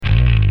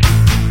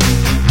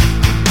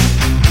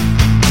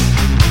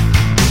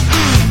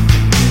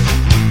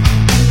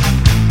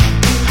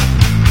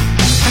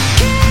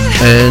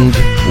And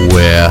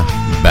we're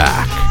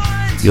back.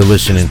 You're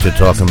listening to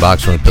Talking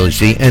Boxing with Billy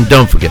C. And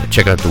don't forget,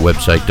 check out the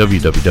website,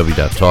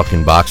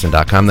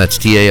 www.talkingboxing.com. That's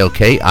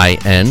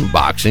TALKIN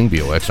boxing,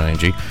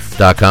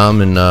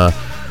 BOXING.com. And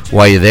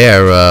while you're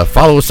there,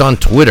 follow us on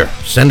Twitter.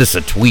 Send us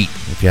a tweet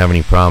if you have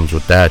any problems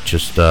with that.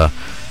 Just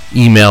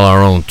email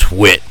our own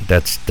twit.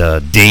 That's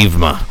Dave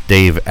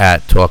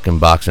at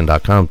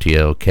talkingboxing.com,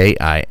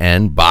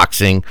 TALKIN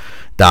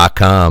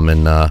boxing.com.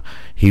 And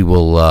he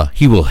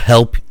will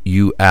help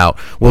you out.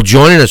 Well,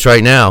 joining us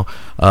right now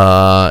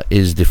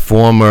is the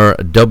former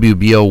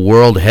WBO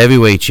World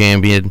Heavyweight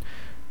Champion,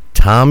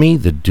 Tommy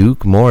the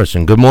Duke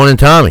Morrison. Good morning,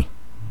 Tommy.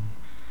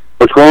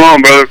 What's going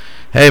on, brother?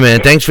 Hey, man,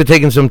 thanks for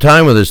taking some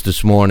time with us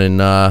this morning.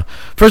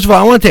 First of all,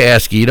 I wanted to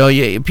ask you,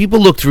 people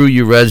look through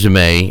your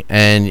resume,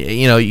 and,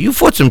 you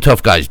fought some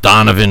tough guys.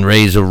 Donovan,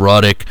 Razor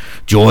Ruddock,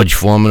 George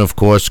Foreman, of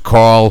course,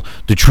 Carl,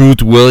 The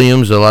Truth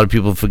Williams. A lot of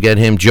people forget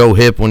him. Joe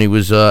Hipp when he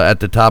was at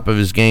the top of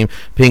his game.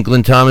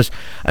 Pinklin Thomas.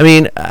 I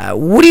mean,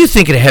 what do you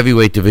think of the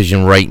heavyweight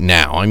division right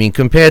now? I mean,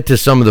 compared to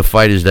some of the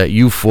fighters that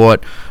you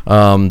fought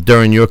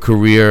during your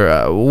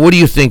career, what do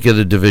you think of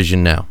the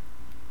division now?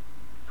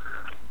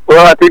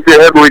 Well, I think the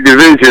heavyweight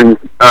division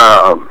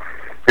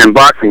in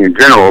boxing in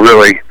general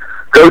really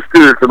goes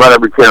through this about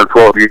every 10 or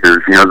 12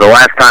 years. The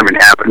last time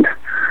it happened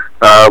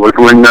was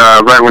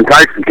right when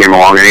Tyson came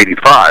along in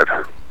 '85.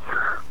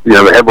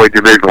 The heavyweight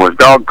division was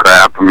dog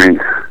crap. I mean,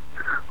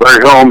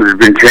 Larry Holmes has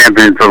been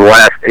champion for the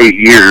last 8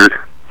 years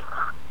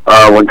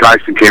when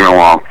Tyson came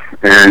along.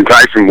 And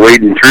Tyson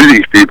wading through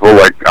these people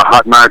like a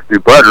hot knife through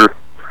butter.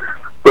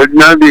 But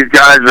none of these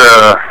guys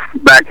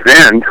back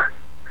then,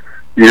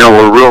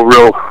 were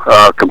real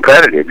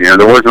competitive.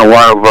 There wasn't a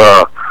lot of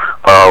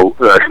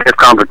stiff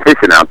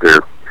competition out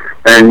there.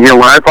 And,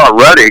 when I fought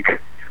Ruddock,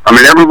 I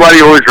mean, everybody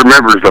always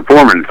remembers the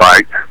Foreman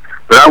fight,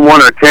 but I won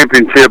a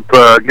championship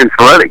against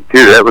Ruddock,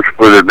 too. That was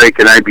for the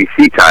vacant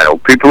IBC title.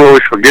 People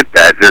always forget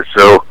that, just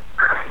so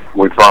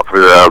we fought for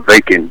the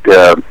vacant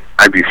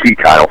IBC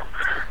title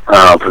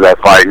for that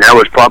fight. And that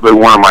was probably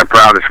one of my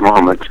proudest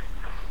moments,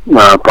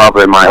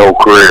 probably in my whole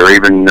career,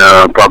 even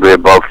probably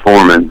above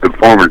the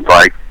Foreman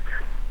fight.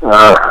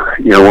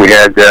 We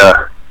had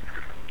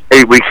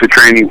 8 weeks of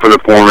training for the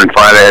Foreman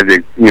fight. I had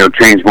to,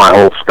 change my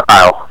whole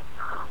style.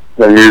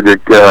 I knew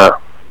that,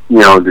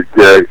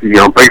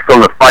 based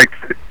on the fights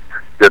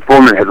that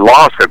Foreman had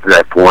lost up to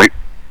that point,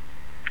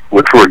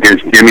 which were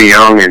against Jimmy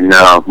Young and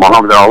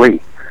Muhammad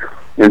Ali.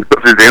 And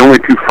those are the only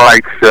 2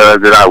 fights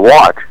that I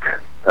watched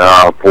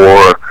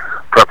for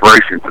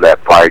preparation for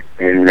that fight.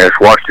 And I just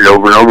watched it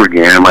over and over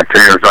again. And my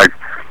trainer was like,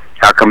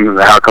 how come,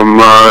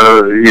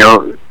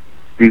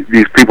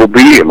 these people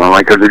beat him? I'm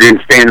like, because they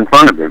didn't stand in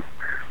front of him.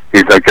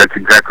 He's like, that's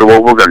exactly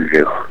what we're going to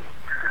do.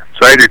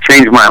 So I had to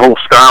change my whole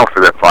style for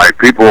that fight.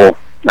 People,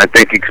 I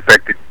think,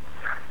 expected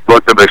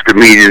both of us to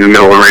meet in the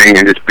middle of the ring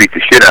and just beat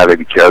the shit out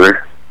of each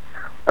other.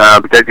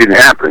 But that didn't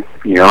happen.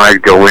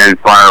 I'd go in,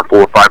 fire 4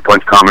 or 5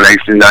 punch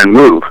combinations, and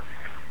move.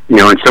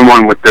 And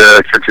someone with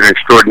such an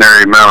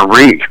extraordinary amount of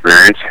ring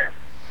experience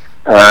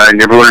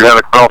never learned how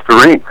to cut off the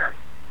ring.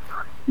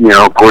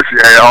 Of course,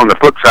 on the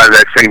flip side of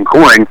that same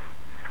coin,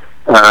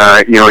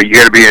 you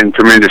got to be in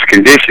tremendous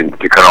condition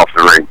to cut off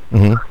the ring.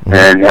 Mm-hmm.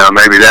 And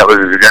maybe that was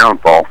his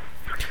downfall.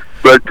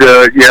 But,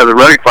 the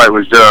Ruddock fight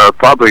was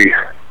probably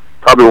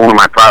one of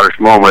my proudest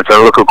moments. I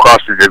look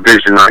across the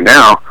division right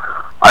now,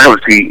 I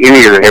don't see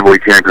any of the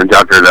heavyweight champions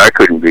out there that I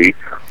couldn't beat.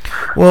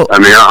 Well, I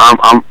mean,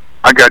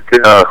 I got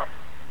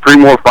 3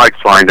 more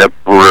fights lined up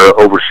for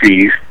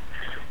overseas,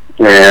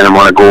 and I'm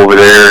going to go over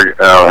there,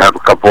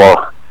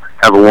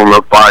 have a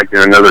warm-up fight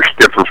and another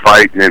stiffer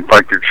fight, and then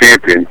fight their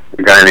champion,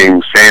 a guy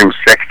named Sam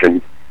Sexton.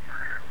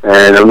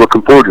 And I'm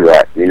looking forward to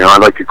that.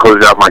 I'd like to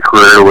close out my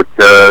career with,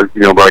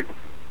 by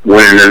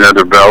winning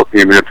another belt,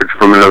 even if it's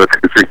from another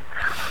country,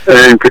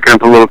 and picking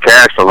up a little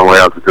cash on the way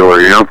out the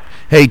door,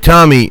 Hey,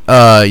 Tommy,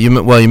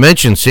 you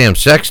mentioned Sam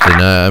Sexton.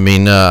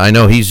 I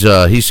know he's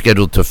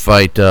scheduled to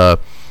fight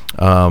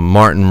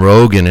Martin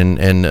Rogan,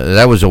 and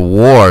that was a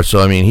war.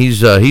 So I mean,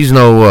 he's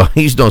no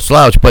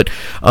slouch. But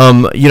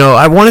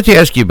I wanted to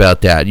ask you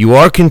about that. You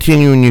are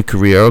continuing your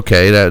career.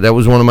 Okay, that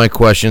was one of my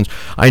questions.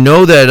 I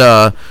know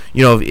that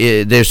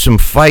there's some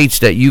fights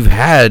that you've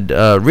had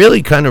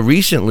really kind of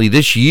recently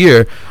this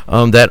year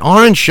that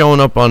aren't showing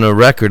up on the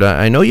record.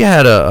 I know you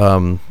had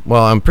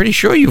I'm pretty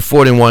sure you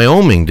fought in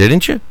Wyoming,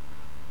 didn't you?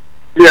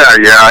 Yeah,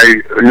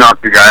 I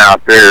knocked the guy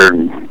out there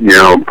in,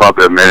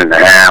 probably a minute and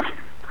a half.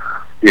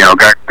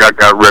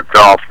 Got ripped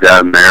off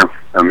down there.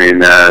 I mean,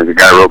 the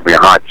guy wrote me a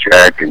hot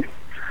check, and,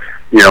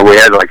 we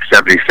had like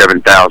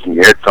 77,000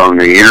 hits on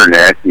the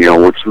internet,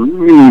 which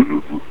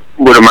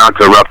would amount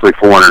to roughly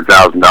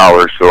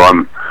 $400,000. So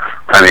I'm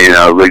kind of in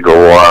a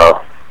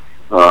legal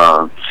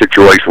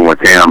situation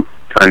with him,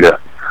 trying to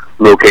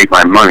locate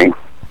my money.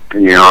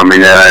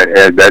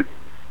 That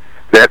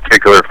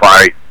particular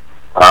fight,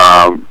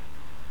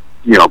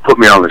 put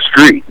me on the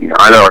street.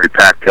 I'd already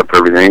packed up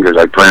everything because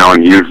I plan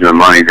on using the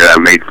money that I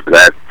made for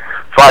that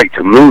fight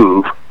to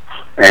move.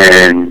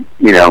 And,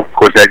 of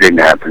course, that didn't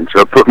happen.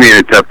 So it put me in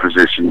a tough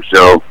position.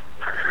 So,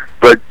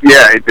 But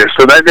yeah,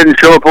 so that didn't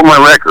show up on my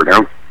record,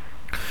 huh?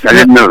 I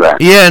didn't know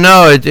that. Yeah,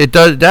 no, it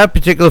does. That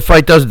particular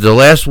fight does. The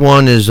last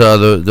one is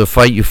the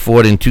fight you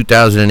fought in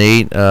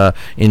 2008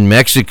 in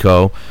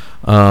Mexico.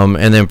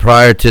 And then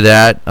prior to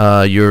that,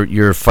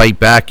 your fight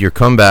back, your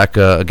comeback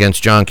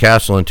against John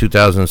Castle in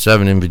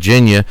 2007 in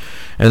Virginia,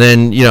 and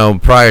then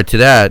prior to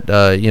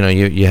that,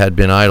 you had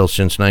been idle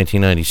since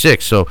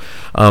 1996. So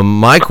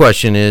my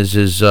question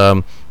is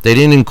they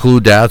didn't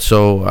include that,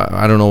 so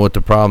I don't know what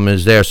the problem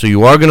is there. So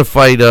you are going to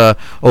fight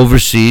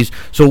overseas.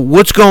 So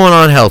what's going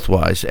on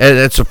health-wise?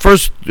 That's the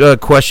first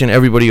question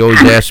everybody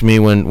always asks me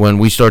when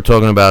we start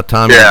talking about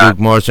Tommy Duke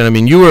Morrison. I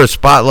mean, you were a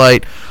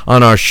spotlight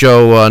on our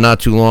show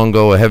not too long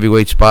ago, a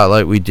heavyweight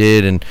spotlight we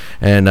did, and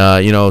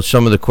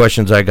some of the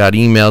questions I got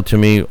emailed to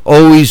me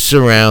always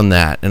surround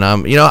that, and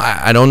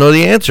I don't know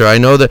the answer. I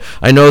know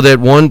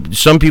that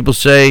some people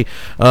say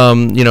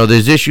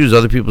there's issues,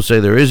 other people say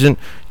there isn't.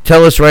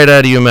 Tell us right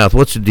out of your mouth.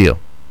 What's the deal?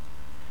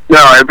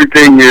 No,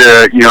 everything,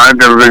 I've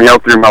never been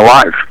healthy in my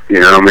life. I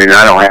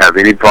don't have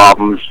any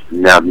problems.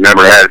 I've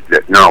never had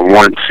not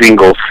one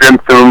single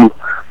symptom,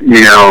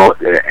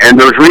 and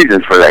there's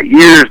reasons for that.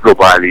 Years go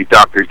by, these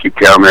doctors keep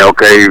telling me,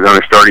 okay, you're going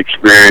to start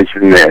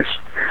experiencing this.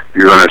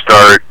 You're going to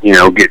start,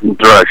 getting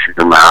thrush in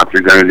your mouth.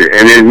 You're going to,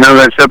 and then none of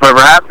that stuff ever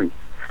happened,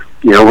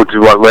 which is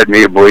what led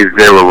me to believe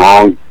they were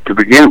wrong to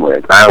begin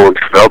with. I always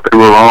felt they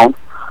were wrong.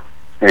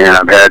 And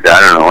I've had,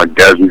 a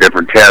dozen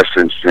different tests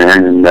since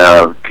then,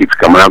 and keeps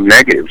coming up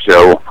negative.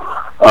 So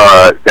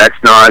that's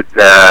not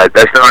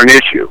an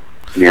issue,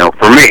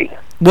 for me.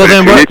 Well,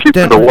 then, it's an issue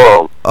for the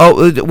world.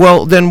 Oh,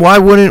 well, then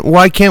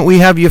why can't we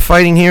have you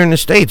fighting here in the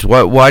States?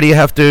 Why do you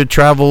have to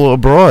travel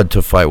abroad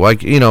to fight? Why,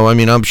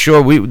 I'm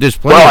sure there's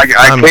plenty. Well, I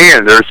can.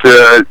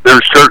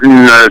 There's certain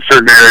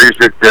areas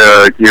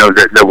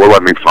that will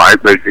let me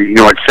fight, but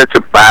it sets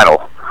a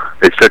battle.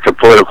 It sets a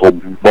political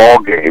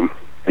ball game.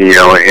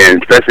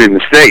 And especially in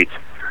the States.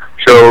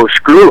 So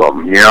screw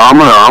them. I'm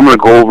gonna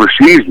go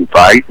overseas and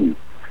fight, and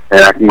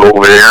I can go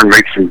over there and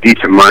make some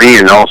decent money,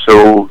 and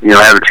also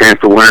have a chance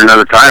to win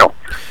another title.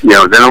 Then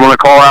I'm gonna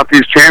call out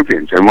these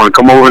champions and want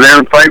to come over there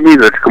and fight me.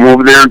 Let's come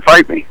over there and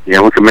fight me.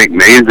 We can make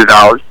millions of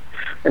dollars,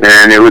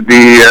 and it would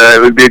be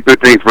a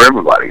good thing for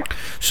everybody.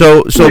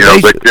 So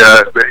but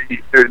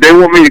they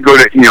want me to go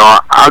to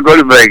I'll go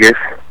to Vegas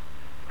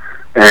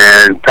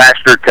and pass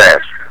their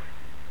test.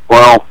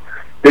 Well,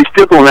 they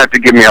still don't have to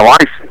give me a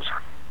license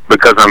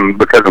because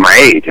of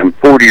my age. I'm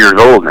 40 years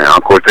old now.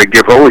 Of course, they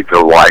give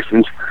Holyfield a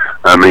license.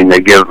 They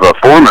give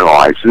Foreman a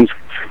license.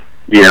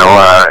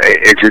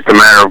 It's just a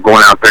matter of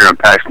going out there and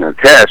passing the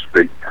test.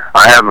 But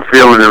I have a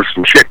feeling there's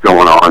some shit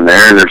going on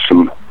there, and there's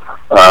some,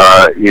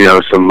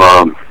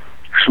 some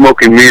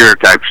smoke and mirror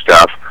type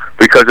stuff.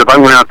 Because if I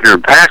went out there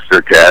and passed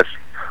their test,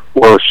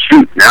 well,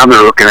 shoot, now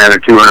they're looking at a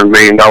 $200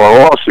 million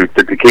lawsuit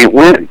that they can't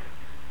win.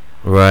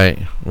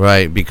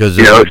 Right, because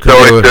it's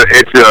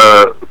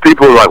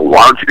people are like,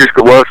 why don't you just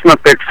go? Well, it's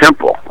not that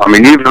simple.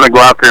 Even if I go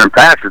out there and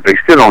pass it, they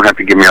still don't have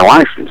to give me a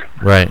license.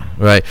 Right.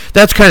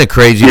 That's kind of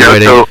crazy.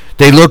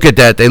 They look at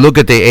that. They look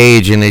at the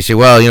age and they say,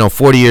 well,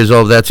 40 years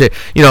old. That's it.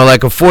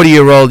 Like a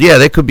 40-year-old. Yeah,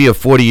 there could be a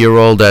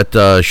 40-year-old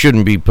that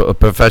shouldn't be a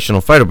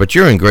professional fighter, but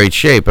you're in great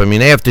shape.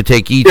 They have to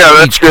take each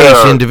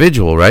case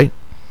individual, right?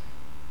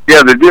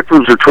 Yeah, the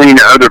difference between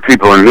other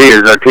people and me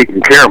is I've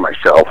taken care of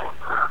myself,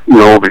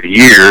 over the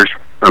years.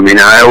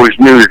 I always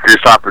knew that this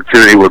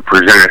opportunity would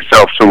present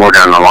itself somewhere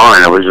down the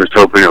line. I was just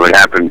hoping it would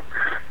happen,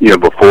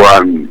 before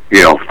I'm,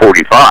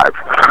 45.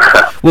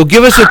 Well,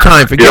 give us a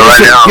time.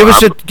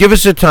 Give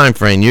us a time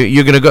frame.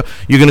 You're gonna go.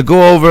 You're gonna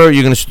go over.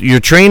 You're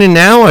training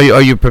now.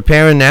 Are you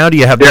preparing now? Do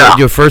you have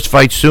your first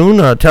fight soon?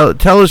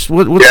 Tell us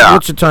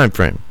what's the time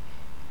frame.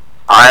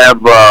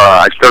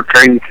 I start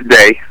training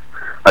today.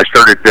 I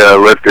started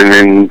lifting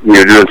and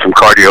doing some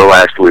cardio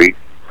last week.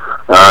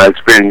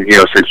 It's been,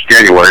 since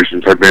January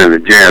since I've been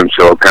in the gym,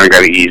 so I've kind of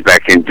got to ease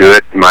back into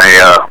it.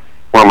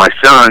 One of my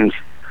sons,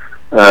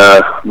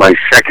 my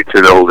second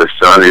to the oldest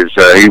son, he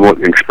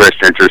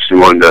expressed interest and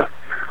wanted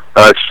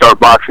to start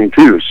boxing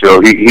too.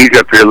 So he's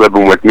up here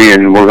living with me,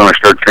 and we're going to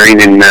start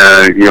training, in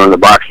the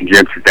boxing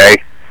gym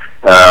today.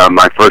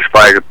 My first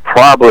fight will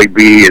probably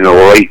be in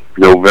late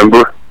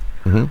November.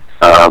 Mm-hmm.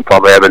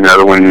 Probably have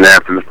another one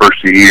after the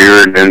first of the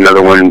year, and then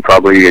another one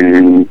probably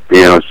in,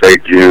 say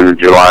June or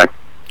July.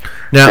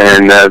 Now,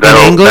 and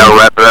that'll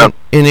wrap it up.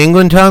 In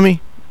England, Tommy?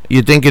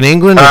 You think in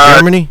England or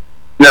Germany?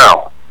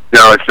 No,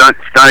 it's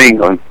not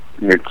England.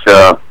 It's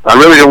I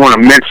really don't want to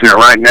mention it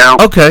right now.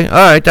 Okay,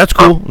 all right, that's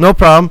cool, no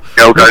problem.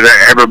 Because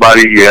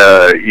everybody,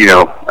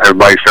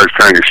 everybody starts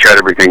trying to shut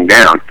everything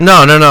down.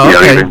 No,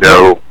 okay, even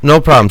though,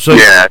 no problem. So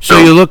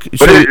you look.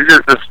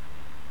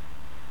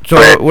 So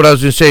what I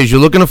was going to say is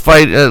you're looking to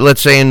fight,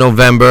 let's say in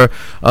November,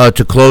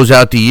 to close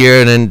out the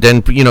year, and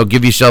then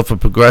give yourself a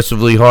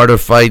progressively harder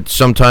fight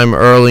sometime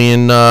early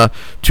in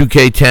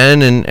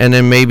 2K10, and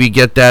then maybe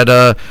get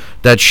that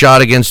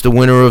shot against the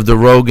winner of the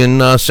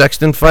Rogan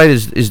Sexton fight.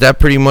 Is that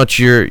pretty much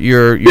your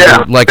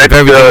like if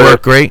everything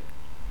worked great?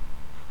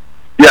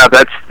 Yeah,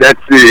 that's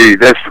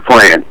the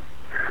plan.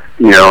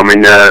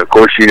 Of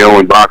course,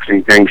 in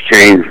boxing things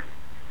change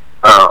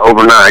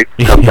overnight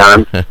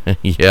sometimes.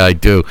 Yeah, I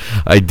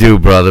do,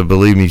 brother.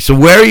 Believe me. So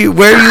where are you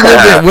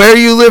living? Where are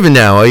you living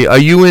now? Are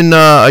you in?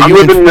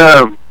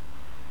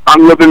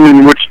 I'm living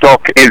in Wichita,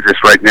 Kansas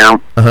right now.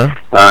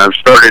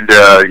 Started,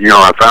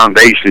 a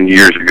foundation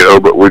years ago,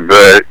 but we've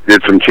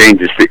did some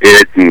changes to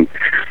it, and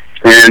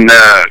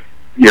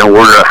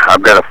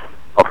I've got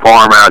a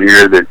farm out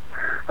here that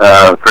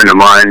a friend of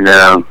mine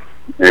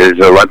is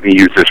let me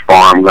use this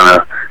farm.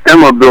 I'm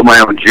gonna build my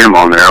own gym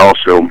on there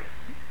also,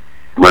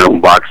 my own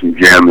boxing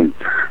gym, and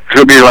it's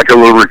gonna be like a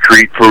little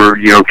retreat for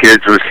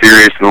kids with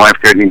serious and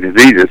life-threatening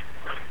diseases.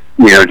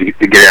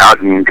 To get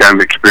out and kind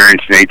of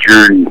experience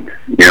nature and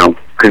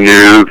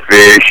canoe,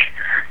 fish.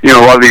 A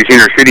lot of these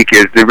inner city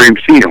kids, they've never even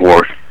seen a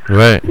horse.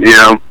 Right.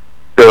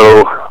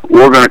 So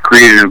we're going to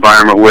create an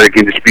environment where they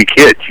can just be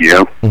kids,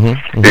 They're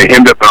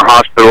hemmed up in a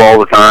hospital all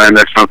the time.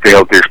 That's not the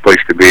healthiest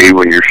place to be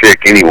when you're sick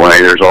anyway.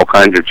 There's all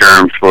kinds of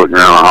germs floating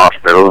around a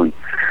hospital. And,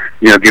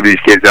 give these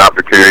kids the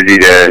opportunity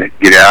to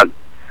get out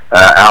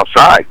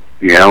outside,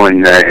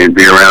 and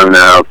be around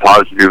a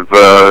positive,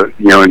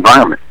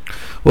 environment.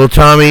 Well,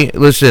 Tommy,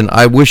 listen,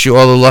 I wish you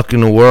all the luck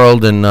in the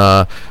world, and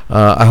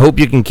I hope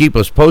you can keep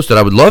us posted.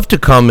 I would love to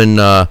come and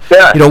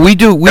we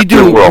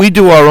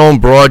do our own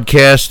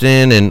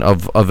broadcasting and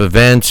of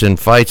events and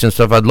fights and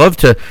stuff. I'd love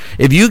to,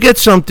 if you get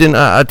something.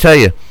 I tell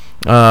you,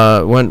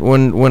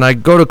 when I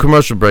go to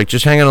commercial break,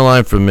 just hang on the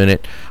line for a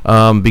minute,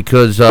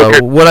 because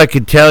what I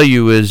could tell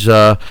you is.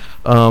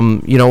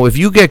 If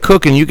you get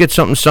cooking, you get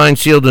something signed,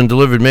 sealed, and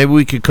delivered, maybe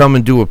we could come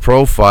and do a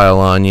profile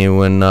on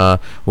you, and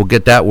we'll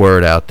get that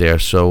word out there.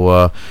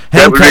 So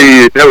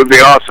that would be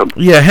awesome.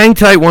 Yeah, hang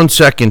tight 1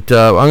 second.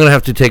 I'm going to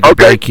have to take a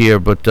break here,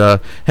 but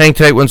hang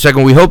tight 1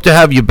 second. We hope to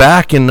have you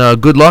back,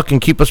 and good luck, and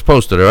keep us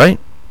posted, all right?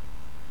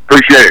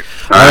 Appreciate it.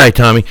 All right,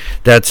 Tommy.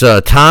 That's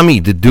Tommy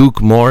the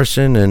Duke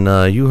Morrison,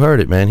 and you heard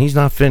it, man. He's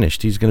not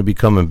finished. He's going to be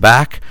coming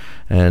back.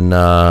 And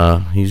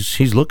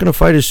he's looking to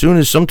fight as soon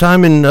as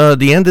sometime in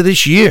the end of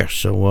this year.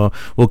 So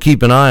we'll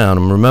keep an eye on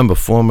him. Remember,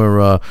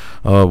 former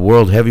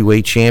world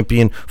heavyweight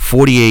champion,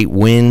 48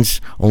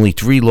 wins, only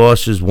 3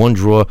 losses, 1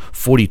 draw,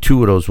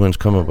 42 of those wins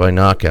coming by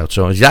knockout.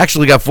 So he's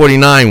actually got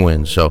 49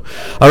 wins. So,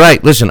 all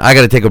right, listen, I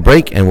got to take a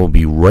break, and we'll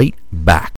be right back.